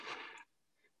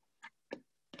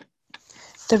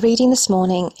The reading this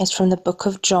morning is from the book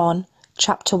of John,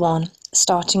 chapter 1,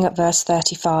 starting at verse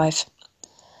 35.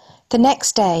 The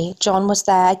next day, John was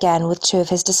there again with two of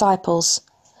his disciples.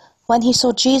 When he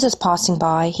saw Jesus passing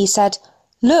by, he said,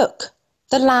 "Look,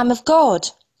 the Lamb of God."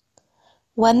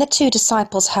 When the two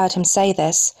disciples heard him say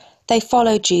this, they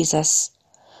followed Jesus.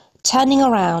 Turning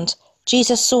around,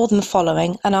 Jesus saw them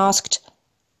following and asked,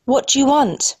 "What do you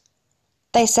want?"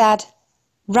 They said,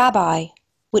 "Rabbi,"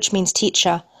 which means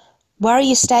teacher, "where are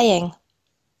you staying?"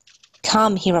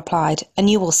 "Come," he replied, "and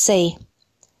you will see."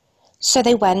 So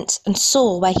they went and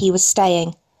saw where he was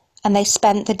staying, and they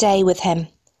spent the day with him.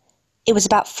 It was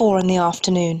about 4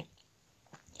 p.m.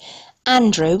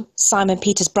 Andrew, Simon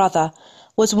Peter's brother,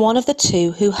 was one of the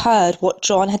two who heard what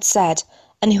John had said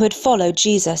and who had followed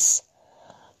Jesus.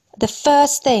 The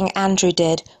first thing Andrew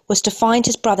did was to find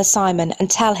his brother Simon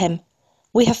and tell him,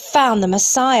 "We have found the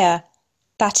Messiah,"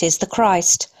 that is, the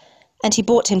Christ, and he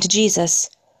brought him to Jesus.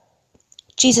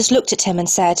 Jesus looked at him and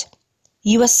said,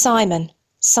 "You are Simon,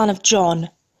 son of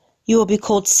John. You will be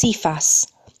called Cephas,"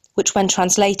 which when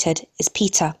translated is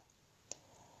Peter.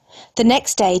 The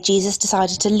next day Jesus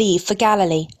decided to leave for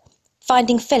Galilee.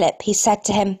 Finding Philip, he said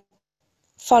to him,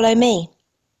 "Follow me."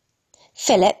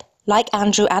 Philip, like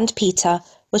Andrew and Peter,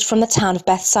 was from the town of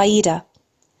Bethsaida.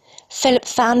 Philip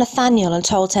found Nathanael and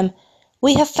told him,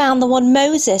 "We have found the one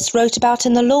Moses wrote about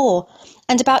in the law,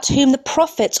 and about whom the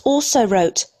prophets also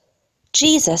wrote,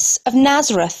 Jesus of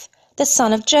Nazareth, the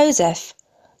son of Joseph."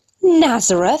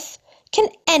 "Nazareth? Can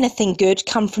anything good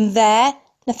come from there?"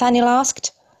 Nathanael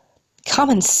asked. "Come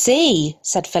and see,"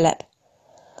 said Philip.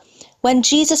 When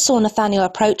Jesus saw Nathanael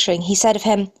approaching, he said of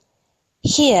him,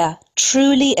 "Here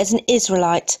truly is an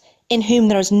Israelite in whom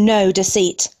there is no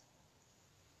deceit."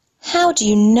 "How do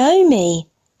you know me?"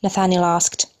 Nathanael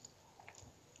asked.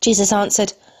 Jesus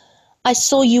answered, "I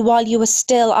saw you while you were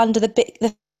still under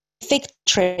the fig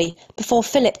tree before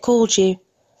Philip called you."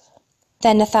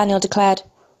 Then Nathanael declared,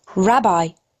 "Rabbi,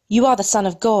 you are the Son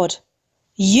of God.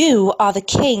 You are the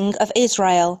King of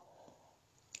Israel."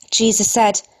 Jesus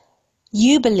said,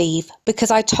 "You believe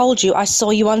because I told you I saw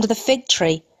you under the fig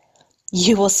tree.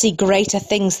 You will see greater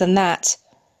things than that."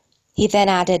 He then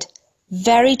added,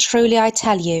 "Very truly I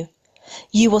tell you,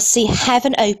 you will see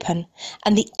heaven open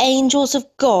and the angels of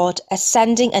God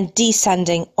ascending and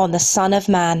descending on the Son of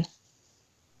Man."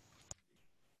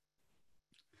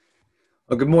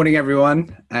 Well, good morning,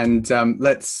 everyone. And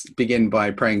let's begin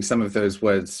by praying some of those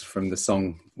words from the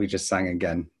song we just sang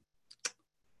again.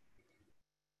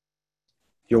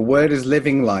 Your word is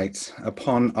living light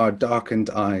upon our darkened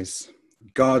eyes,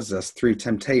 guards us through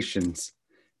temptations,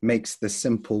 makes the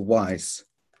simple wise.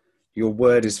 Your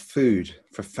word is food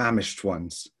for famished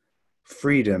ones,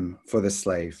 freedom for the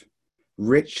slave,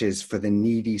 riches for the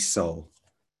needy soul.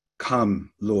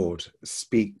 Come, Lord,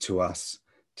 speak to us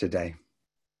today.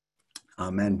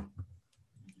 Amen.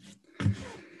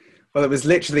 Well, it was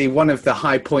literally one of the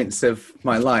high points of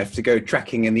my life to go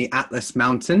trekking in the Atlas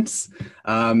Mountains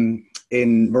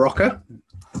in Morocco.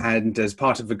 And as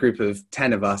part of a group of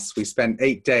 10 of us, we spent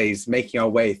 8 days making our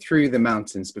way through the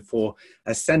mountains before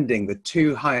ascending the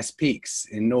two highest peaks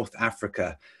in North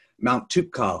Africa, Mount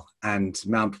Toubkal and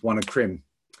Mount Wanakrim.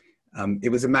 It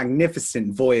was a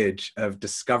magnificent voyage of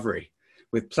discovery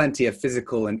with plenty of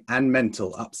physical and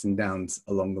mental ups and downs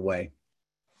along the way.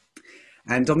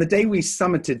 And on the day we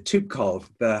summited Toubkal,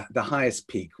 the highest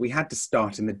peak, we had to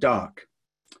start in the dark,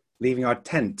 leaving our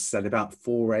tents at about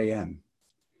 4 a.m.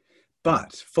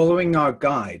 But following our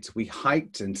guide, we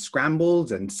hiked and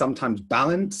scrambled and sometimes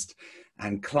balanced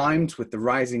and climbed with the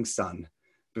rising sun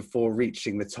before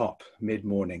reaching the top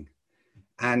mid-morning.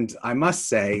 And I must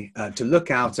say, to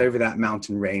look out over that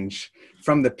mountain range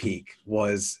from the peak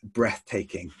was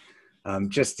breathtaking.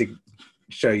 Just to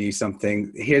show you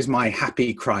something, here's my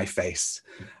happy cry face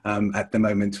at the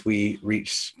moment we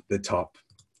reach the top.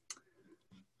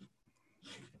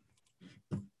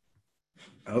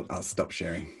 Oh, I'll stop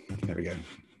sharing. There we go.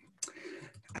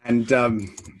 And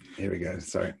here we go,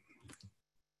 sorry.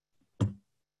 And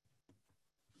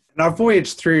our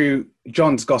voyage through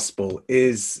John's Gospel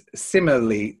is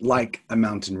similarly like a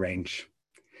mountain range.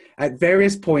 At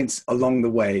various points along the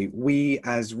way, we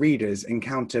as readers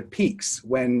encounter peaks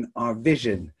when our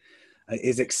vision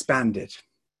is expanded.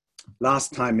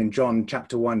 Last time in John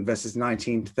chapter 1, verses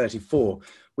 19 to 34,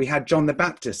 we had John the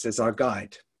Baptist as our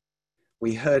guide.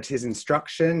 We heard his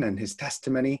instruction and his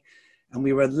testimony, and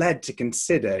we were led to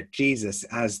consider Jesus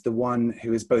as the one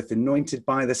who is both anointed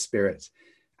by the Spirit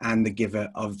and the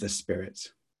giver of the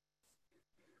Spirit.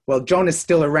 Well, John is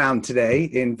still around today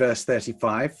in verse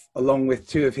 35, along with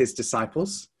two of his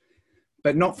disciples,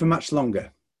 but not for much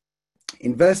longer.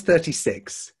 In verse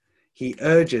 36, he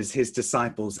urges his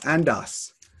disciples and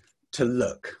us to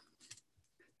look,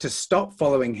 to stop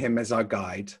following him as our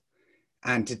guide,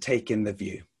 and to take in the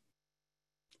view.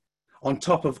 On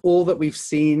top of all that we've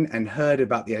seen and heard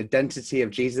about the identity of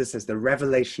Jesus as the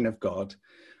revelation of God,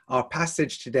 our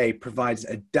passage today provides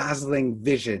a dazzling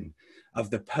vision of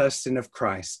the person of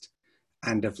Christ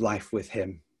and of life with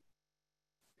him.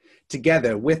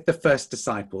 Together with the first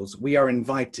disciples, we are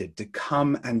invited to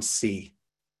come and see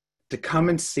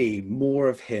more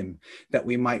of him, that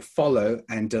we might follow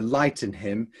and delight in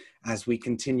him as we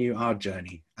continue our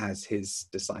journey as his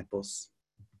disciples.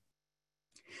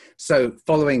 So,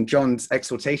 following John's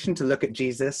exhortation to look at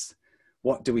Jesus,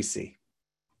 what do we see?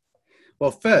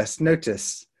 Well, first,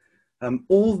 notice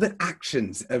all the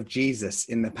actions of Jesus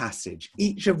in the passage,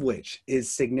 each of which is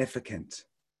significant.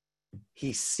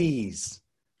 He sees,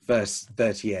 verse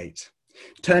 38.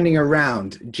 Turning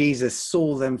around, Jesus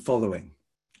saw them following.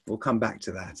 We'll come back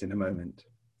to that in a moment.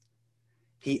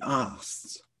 He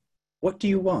asks, "What do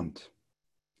you want?"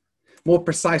 More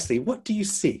precisely, what do you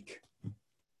seek?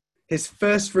 His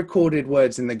first recorded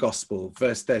words in the gospel,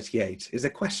 verse 38, is a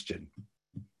question.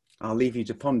 I'll leave you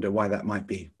to ponder why that might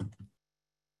be.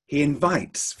 He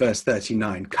invites, verse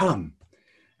 39, "Come,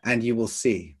 and you will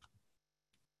see."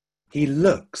 He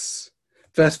looks.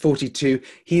 Verse 42,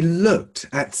 he looked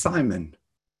at Simon.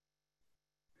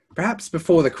 Perhaps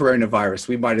before the coronavirus,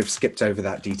 we might have skipped over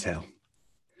that detail.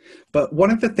 But one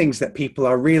of the things that people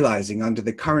are realizing under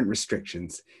the current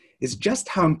restrictions is just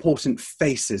how important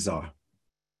faces are.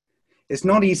 It's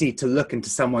not easy to look into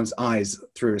someone's eyes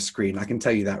through a screen. I can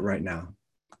tell you that right now.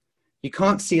 You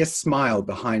can't see a smile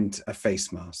behind a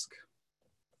face mask.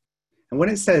 And when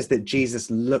it says that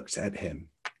Jesus looked at him,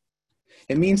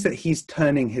 it means that he's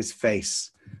turning his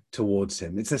face towards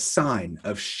him. It's a sign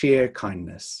of sheer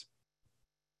kindness.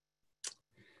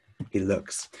 He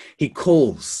looks. He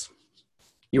calls.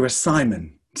 "You are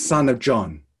Simon, son of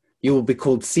John. You will be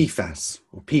called Cephas,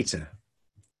 or Peter."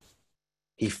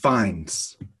 He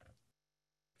finds.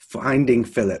 Finding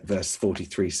Philip, verse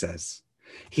 43 says.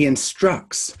 He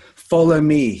instructs. "Follow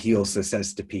me," he also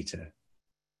says to Peter.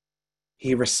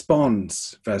 He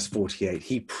responds, verse 48.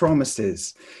 He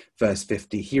promises, verse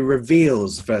 50. He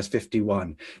reveals, verse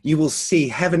 51. "You will see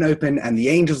heaven open and the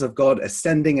angels of God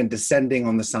ascending and descending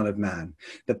on the Son of Man."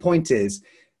 The point is,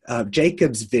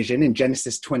 Jacob's vision in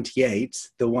Genesis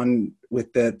 28, the one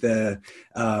with the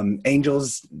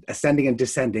angels ascending and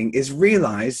descending, is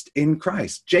realized in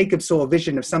Christ. Jacob saw a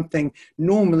vision of something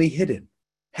normally hidden,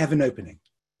 heaven opening.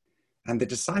 And the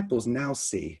disciples now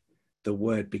see the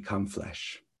Word become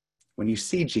flesh. When you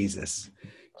see Jesus,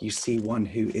 you see one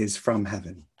who is from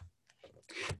heaven.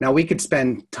 Now, we could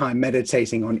spend time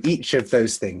meditating on each of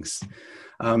those things.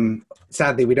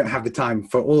 Sadly, we don't have the time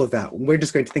for all of that. We're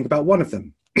just going to think about one of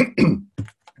them.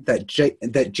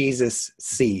 that Jesus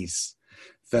sees,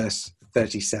 verse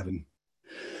 37.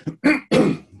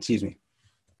 Excuse me.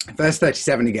 Verse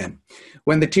 37 again.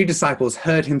 "When the two disciples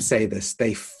heard him say this,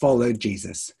 they followed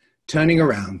Jesus. Turning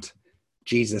around,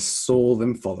 Jesus saw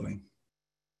them following."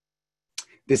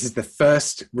 This is the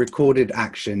first recorded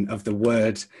action of the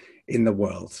Word in the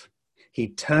world. He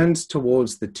turns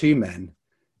towards the two men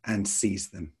and sees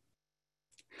them.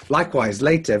 Likewise,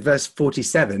 later, verse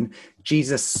 47,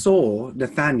 Jesus saw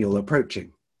Nathanael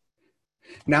approaching.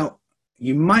 Now,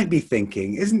 you might be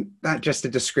thinking, isn't that just a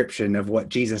description of what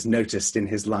Jesus noticed in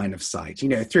his line of sight,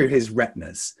 through his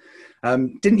retinas?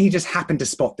 Didn't he just happen to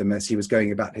spot them as he was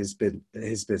going about his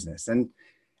business? And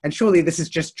surely this is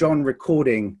just John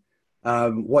recording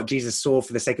what Jesus saw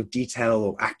for the sake of detail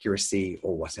or accuracy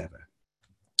or whatever.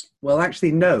 Well,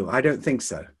 actually, no, I don't think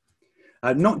so.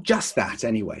 Not just that,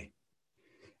 anyway.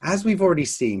 As we've already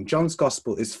seen, John's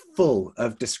gospel is full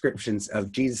of descriptions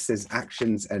of Jesus's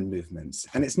actions and movements.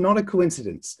 And it's not a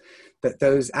coincidence that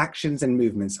those actions and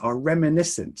movements are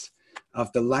reminiscent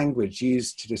of the language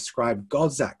used to describe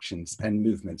God's actions and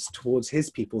movements towards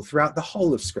his people throughout the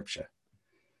whole of Scripture.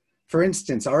 For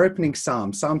instance, our opening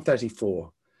psalm, Psalm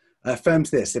 34,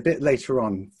 affirms this a bit later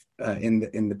on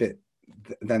in the bit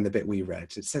than the bit we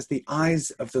read. It says, "The eyes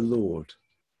of the Lord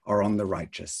are on the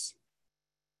righteous."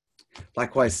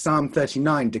 Likewise, Psalm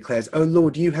 39 declares, "O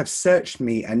Lord, you have searched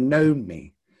me and known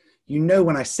me. You know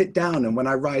when I sit down and when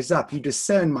I rise up. You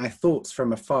discern my thoughts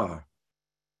from afar.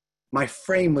 My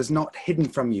frame was not hidden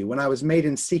from you when I was made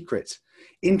in secret,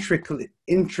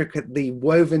 intricately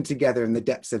woven together in the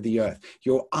depths of the earth.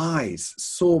 Your eyes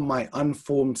saw my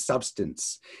unformed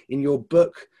substance. In your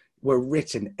book were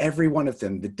written, every one of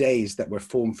them, the days that were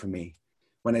formed for me,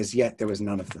 when as yet there was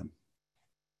none of them."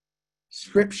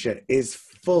 Scripture is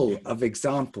full of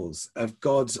examples of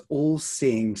God's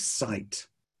all-seeing sight.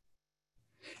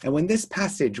 And when this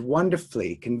passage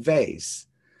wonderfully conveys,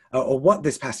 or what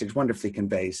this passage wonderfully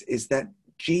conveys, is that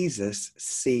Jesus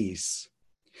sees,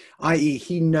 i.e.,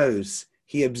 he knows,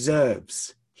 he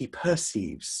observes, he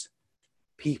perceives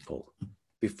people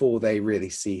before they really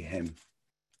see him.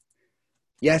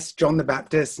 Yes, John the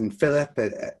Baptist and Philip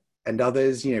and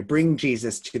others, bring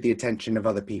Jesus to the attention of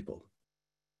other people.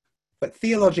 But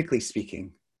theologically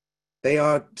speaking, they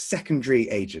are secondary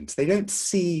agents. They don't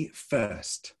see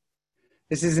first.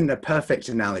 This isn't a perfect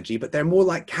analogy, but they're more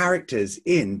like characters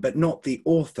in, but not the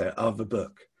author of a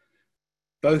book.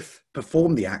 Both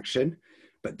perform the action,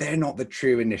 but they're not the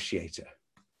true initiator.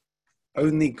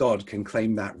 Only God can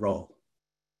claim that role.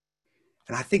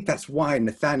 And I think that's why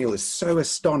Nathanael is so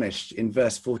astonished in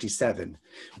verse 47.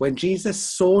 When Jesus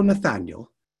saw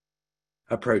Nathanael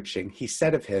approaching, he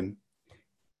said of him,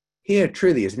 "Here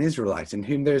truly is an Israelite in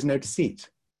whom there is no deceit."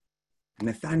 And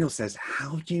Nathanael says,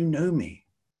 "How do you know me?"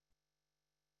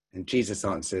 And Jesus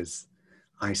answers,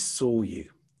 "I saw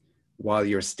you while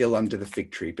you were still under the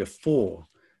fig tree before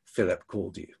Philip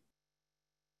called you."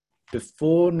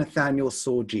 Before Nathanael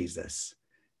saw Jesus,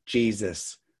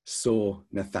 Jesus saw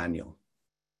Nathanael.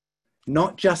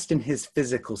 Not just in his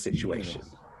physical situation,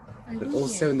 but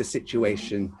also in the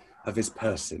situation of his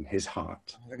person, his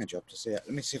heart. I'm having a job to see it.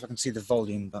 Let me see if I can see the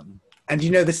volume button. And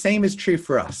the same is true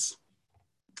for us.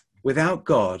 Without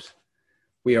God,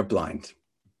 we are blind.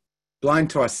 Blind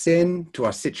to our sin, to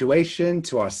our situation,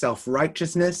 to our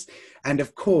self-righteousness, and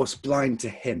of course, blind to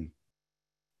him.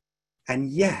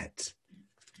 And yet,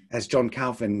 as John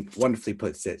Calvin wonderfully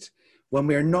puts it, when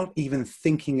we are not even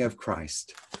thinking of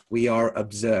Christ, we are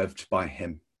observed by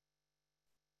him.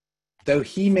 Though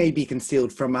he may be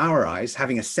concealed from our eyes,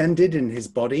 having ascended in his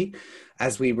body,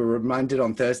 as we were reminded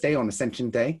on Thursday on Ascension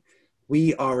Day,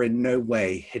 we are in no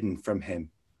way hidden from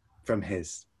him, from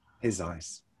his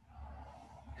eyes.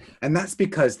 And that's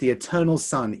because the eternal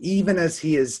Son, even as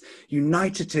he is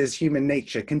united to his human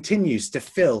nature, continues to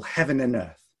fill heaven and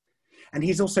earth. And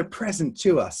he's also present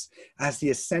to us as the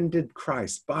ascended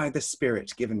Christ by the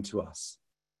Spirit given to us.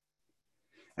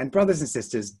 And brothers and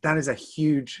sisters, that is a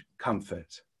huge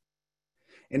comfort.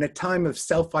 In a time of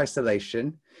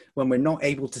self-isolation, when we're not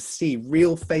able to see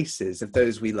real faces of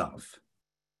those we love,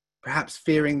 perhaps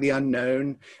fearing the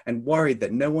unknown and worried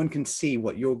that no one can see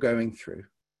what you're going through.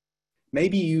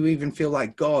 Maybe you even feel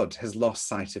like God has lost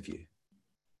sight of you.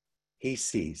 He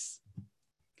sees,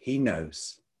 he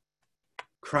knows.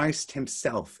 Christ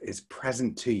himself is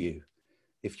present to you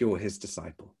if you're his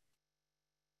disciple.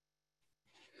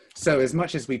 So as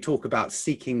much as we talk about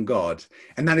seeking God,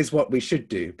 and that is what we should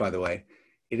do, by the way,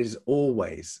 it is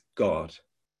always God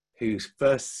who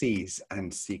first sees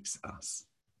and seeks us.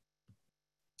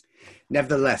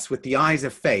 Nevertheless, with the eyes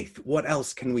of faith, what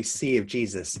else can we see of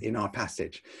Jesus in our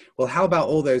passage? Well, how about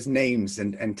all those names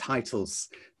and titles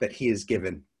that he is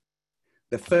given?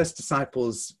 The first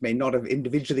disciples may not have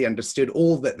individually understood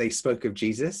all that they spoke of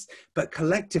Jesus, but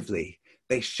collectively,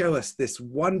 they show us this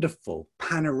wonderful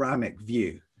panoramic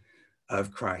view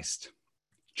of Christ.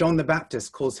 John the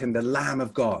Baptist calls him the Lamb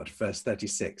of God, verse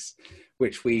 36,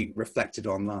 which we reflected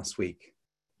on last week.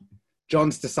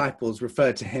 John's disciples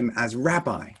refer to him as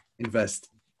Rabbi in verse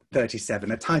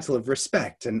 37, a title of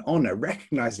respect and honor,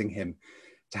 recognizing him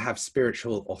to have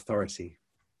spiritual authority.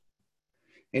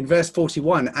 In verse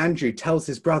 41, Andrew tells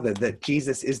his brother that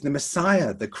Jesus is the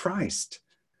Messiah, the Christ,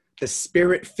 the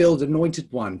Spirit-filled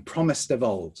anointed one promised of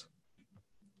old.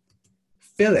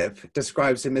 Philip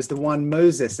describes him as the one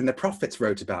Moses and the prophets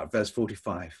wrote about, verse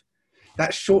 45.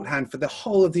 That's shorthand for the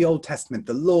whole of the Old Testament,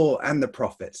 the law and the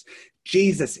prophets.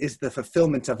 Jesus is the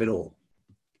fulfillment of it all.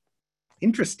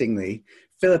 Interestingly,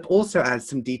 Philip also adds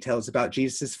some details about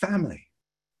Jesus' family.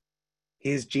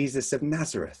 He is Jesus of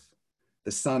Nazareth,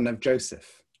 the son of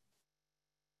Joseph,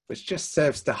 which just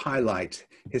serves to highlight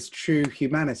his true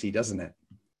humanity, doesn't it?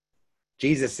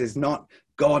 Jesus is not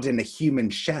God in a human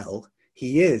shell.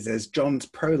 He is, as John's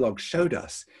prologue showed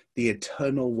us, the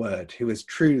eternal Word who has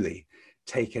truly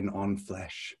taken on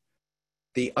flesh.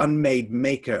 The unmade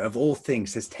maker of all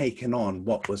things has taken on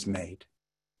what was made.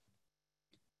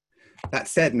 That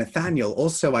said, Nathanael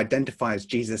also identifies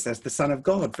Jesus as the Son of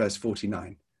God, verse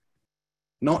 49.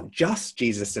 Not just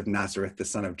Jesus of Nazareth, the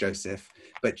son of Joseph,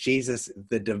 but Jesus,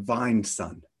 the divine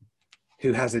Son,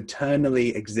 who has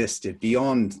eternally existed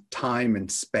beyond time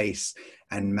and space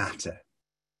and matter.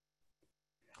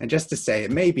 And just to say,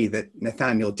 it may be that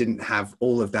Nathanael didn't have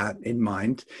all of that in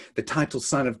mind. The title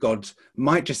Son of God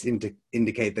might just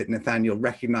indicate that Nathanael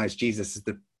recognized Jesus as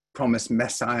the promised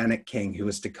messianic king who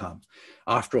was to come.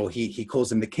 After all, he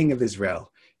calls him the King of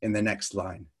Israel in the next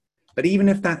line. But even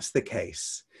if that's the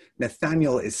case,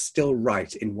 Nathanael is still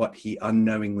right in what he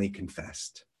unknowingly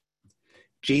confessed.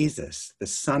 Jesus, the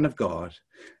Son of God,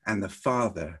 and the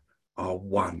Father are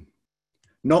one.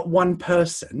 Not one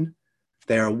person,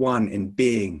 they are one in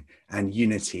being and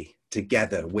unity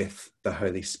together with the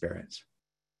Holy Spirit.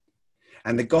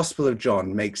 And the Gospel of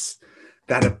John makes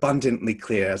that abundantly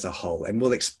clear as a whole, and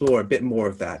we'll explore a bit more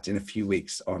of that in a few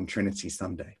weeks on Trinity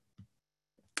Sunday.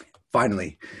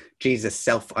 Finally, Jesus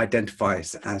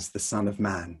self-identifies as the Son of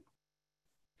Man.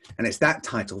 And it's that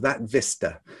title, that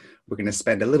vista, we're going to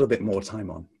spend a little bit more time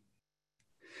on.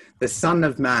 The Son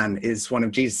of Man is one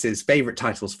of Jesus's favorite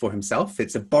titles for himself.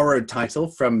 It's a borrowed title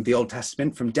from the Old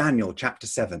Testament, from Daniel chapter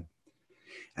 7.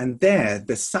 And there,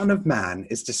 the Son of Man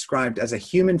is described as a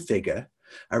human figure,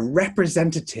 a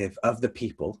representative of the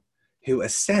people who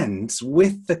ascends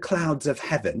with the clouds of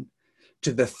heaven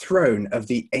to the throne of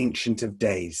the Ancient of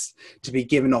Days, to be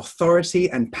given authority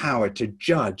and power to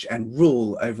judge and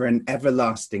rule over an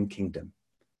everlasting kingdom.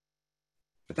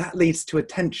 But that leads to a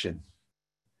tension.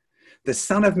 The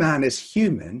Son of Man is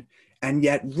human and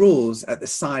yet rules at the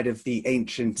side of the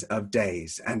Ancient of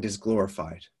Days and is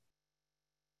glorified.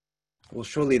 Well,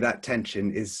 surely that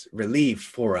tension is relieved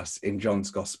for us in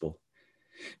John's Gospel,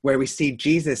 where we see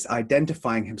Jesus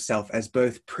identifying himself as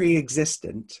both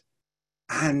pre-existent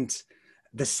and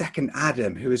the second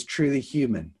Adam, who is truly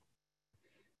human.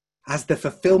 As the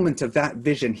fulfillment of that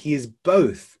vision, he is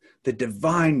both the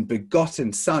divine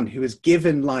begotten Son who is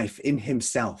given life in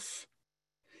himself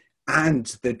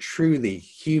and the truly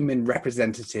human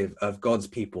representative of God's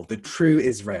people, the true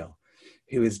Israel,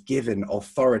 who is given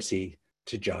authority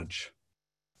to judge.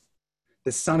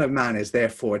 The Son of Man is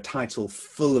therefore a title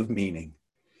full of meaning,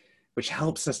 which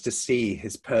helps us to see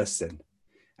his person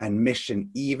and mission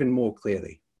even more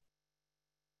clearly.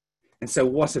 And so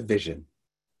what a vision.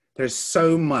 There's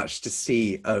so much to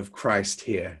see of Christ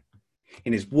here,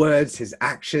 in his words, his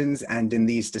actions, and in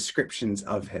these descriptions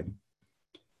of him,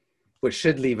 which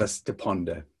should leave us to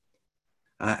ponder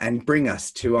and bring us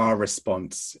to our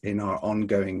response in our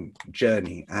ongoing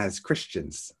journey as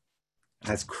Christians,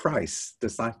 as Christ's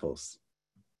disciples.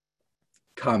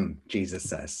 Come, Jesus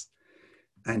says,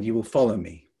 and you will follow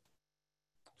me.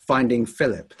 Finding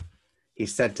Philip, he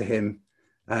said to him,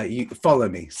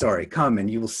 come and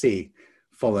you will see,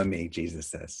 follow me, Jesus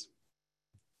says.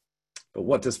 But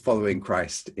what does following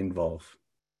Christ involve?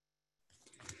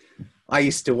 I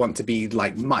used to want to be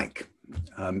like Mike,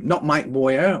 not Mike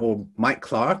Moyer or Mike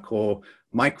Clark or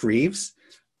Mike Reeves,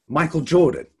 Michael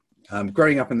Jordan.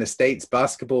 Growing up in the States,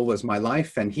 basketball was my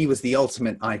life, and he was the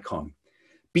ultimate icon.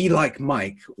 Be like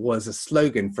Mike was a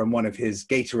slogan from one of his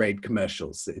Gatorade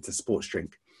commercials. It's a sports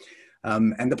drink.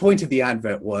 And the point of the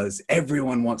advert was,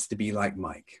 everyone wants to be like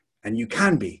Mike, and you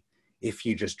can be if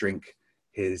you just drink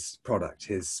his product,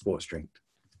 his sports drink.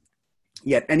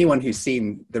 Yet anyone who's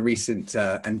seen the recent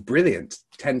and brilliant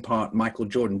 10-part Michael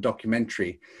Jordan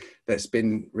documentary that's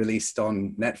been released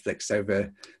on Netflix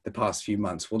over the past few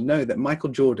months will know that Michael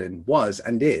Jordan was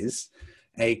and is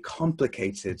a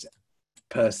complicated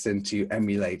person to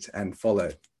emulate and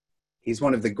follow. He's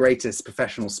one of the greatest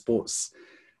professional sports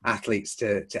athletes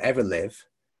to ever live,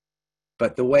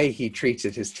 but the way he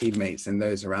treated his teammates and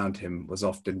those around him was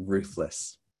often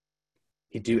ruthless.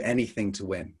 He'd do anything to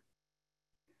win.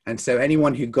 And so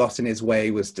anyone who got in his way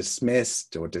was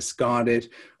dismissed or discarded,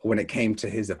 or when it came to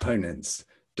his opponents,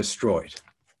 destroyed.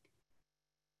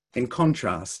 In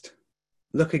contrast,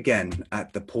 look again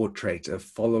at the portrait of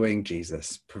following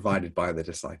Jesus provided by the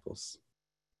disciples.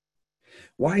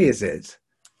 Why is it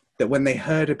that when they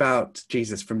heard about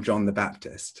Jesus from John the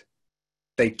Baptist,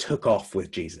 they took off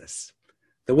with Jesus?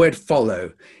 The word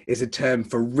follow is a term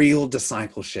for real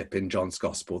discipleship in John's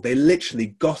Gospel. They literally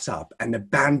got up and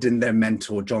abandoned their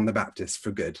mentor, John the Baptist,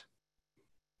 for good.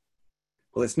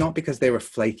 Well, it's not because they were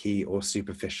flaky or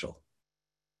superficial.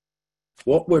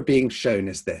 What we're being shown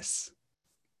is this.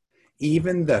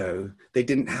 Even though they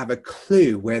didn't have a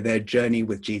clue where their journey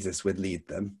with Jesus would lead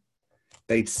them,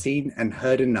 they'd seen and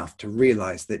heard enough to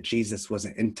realize that Jesus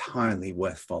wasn't entirely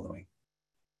worth following.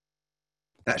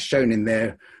 That's shown in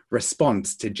their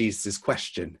response to Jesus'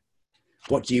 question.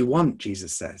 What do you want?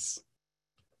 Jesus says.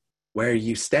 Where are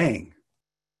you staying?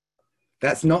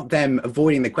 That's not them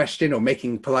avoiding the question or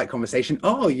making polite conversation.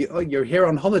 You're here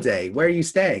on holiday. Where are you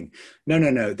staying?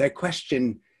 No. Their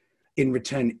question in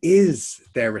return is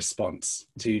their response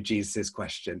to Jesus'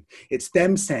 question. It's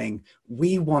them saying,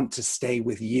 we want to stay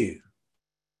with you.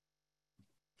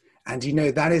 And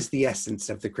that is the essence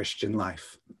of the Christian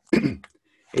life.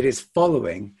 It is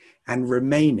following and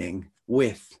remaining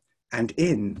with and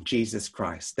in Jesus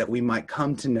Christ, that we might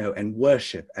come to know and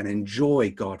worship and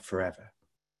enjoy God forever.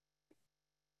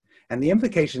 And the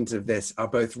implications of this are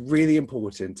both really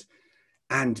important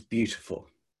and beautiful.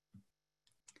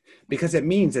 Because it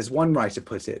means, as one writer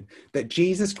put it, that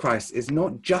Jesus Christ is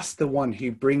not just the one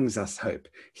who brings us hope.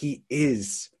 He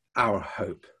is our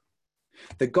hope.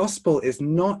 The gospel is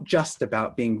not just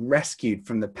about being rescued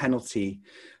from the penalty,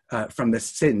 from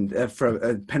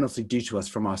a penalty due to us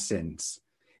from our sins.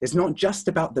 It's not just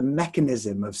about the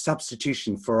mechanism of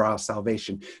substitution for our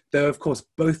salvation, though of course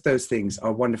both those things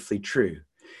are wonderfully true.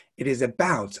 It is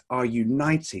about our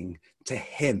uniting to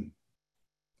him.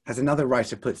 As another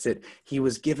writer puts it, he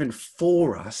was given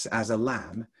for us as a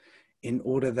lamb in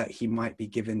order that he might be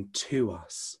given to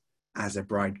us as a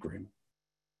bridegroom.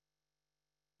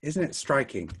 Isn't it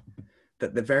striking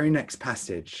that the very next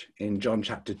passage in John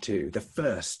chapter 2, the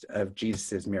first of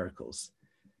Jesus' miracles,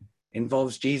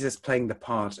 involves Jesus playing the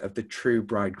part of the true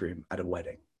bridegroom at a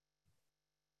wedding?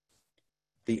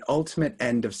 The ultimate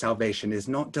end of salvation is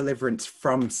not deliverance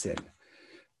from sin,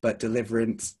 but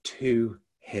deliverance to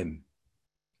him.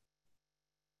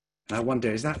 And I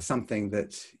wonder, is that something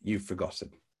that you've forgotten?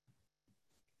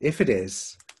 If it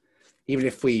is, even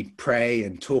if we pray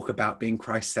and talk about being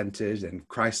Christ-centered and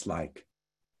Christ-like,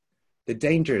 the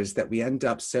danger is that we end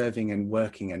up serving and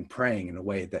working and praying in a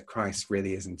way that Christ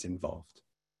really isn't involved.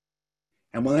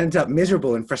 And we'll end up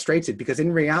miserable and frustrated because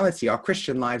in reality, our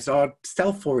Christian lives are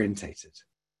self-orientated.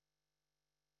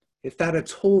 If that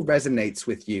at all resonates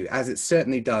with you, as it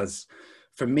certainly does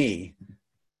for me,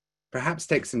 perhaps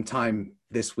take some time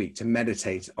this week to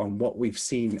meditate on what we've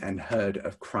seen and heard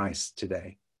of Christ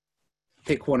today.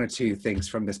 Pick one or two things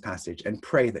from this passage and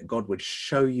pray that God would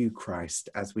show you Christ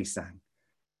as we sang.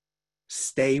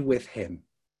 Stay with him.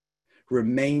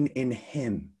 Remain in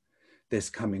him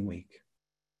this coming week.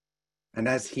 And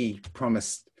as he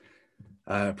promises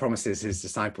his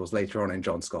disciples later on in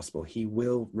John's Gospel, he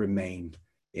will remain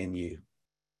in you.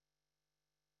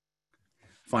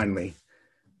 Finally,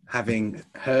 having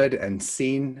heard and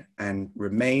seen and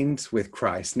remained with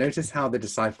Christ, notice how the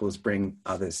disciples bring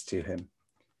others to him.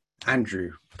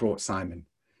 Andrew brought Simon.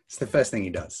 It's the first thing he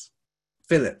does.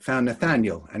 Philip found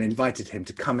Nathanael and invited him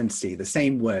to come and see, the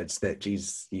same words that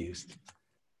Jesus used.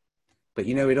 But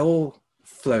you know, it all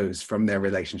flows from their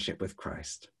relationship with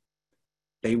Christ.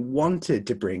 They wanted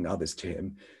to bring others to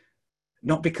him,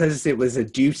 not because it was a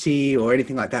duty or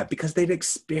anything like that, because they'd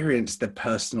experienced the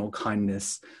personal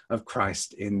kindness of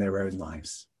Christ in their own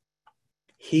lives.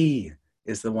 He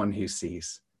is the one who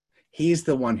sees. He's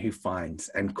the one who finds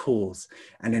and calls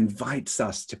and invites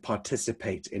us to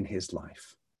participate in his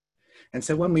life. And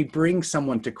so when we bring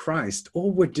someone to Christ,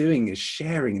 all we're doing is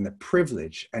sharing in the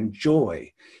privilege and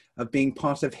joy of being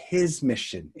part of his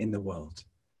mission in the world,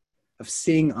 of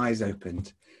seeing eyes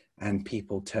opened and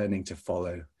people turning to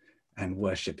follow and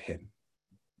worship him.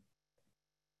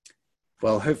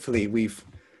 Well, hopefully we've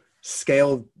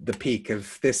scaled the peak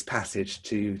of this passage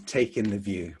to take in the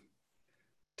view,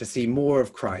 to see more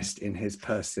of Christ in his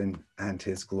person and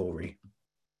his glory.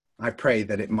 I pray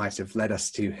that it might have led us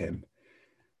to him.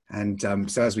 And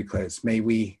so as we close, may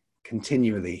we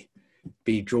continually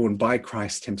be drawn by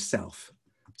Christ himself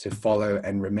to follow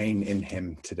and remain in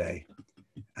him today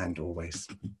and always.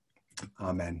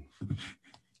 Amen.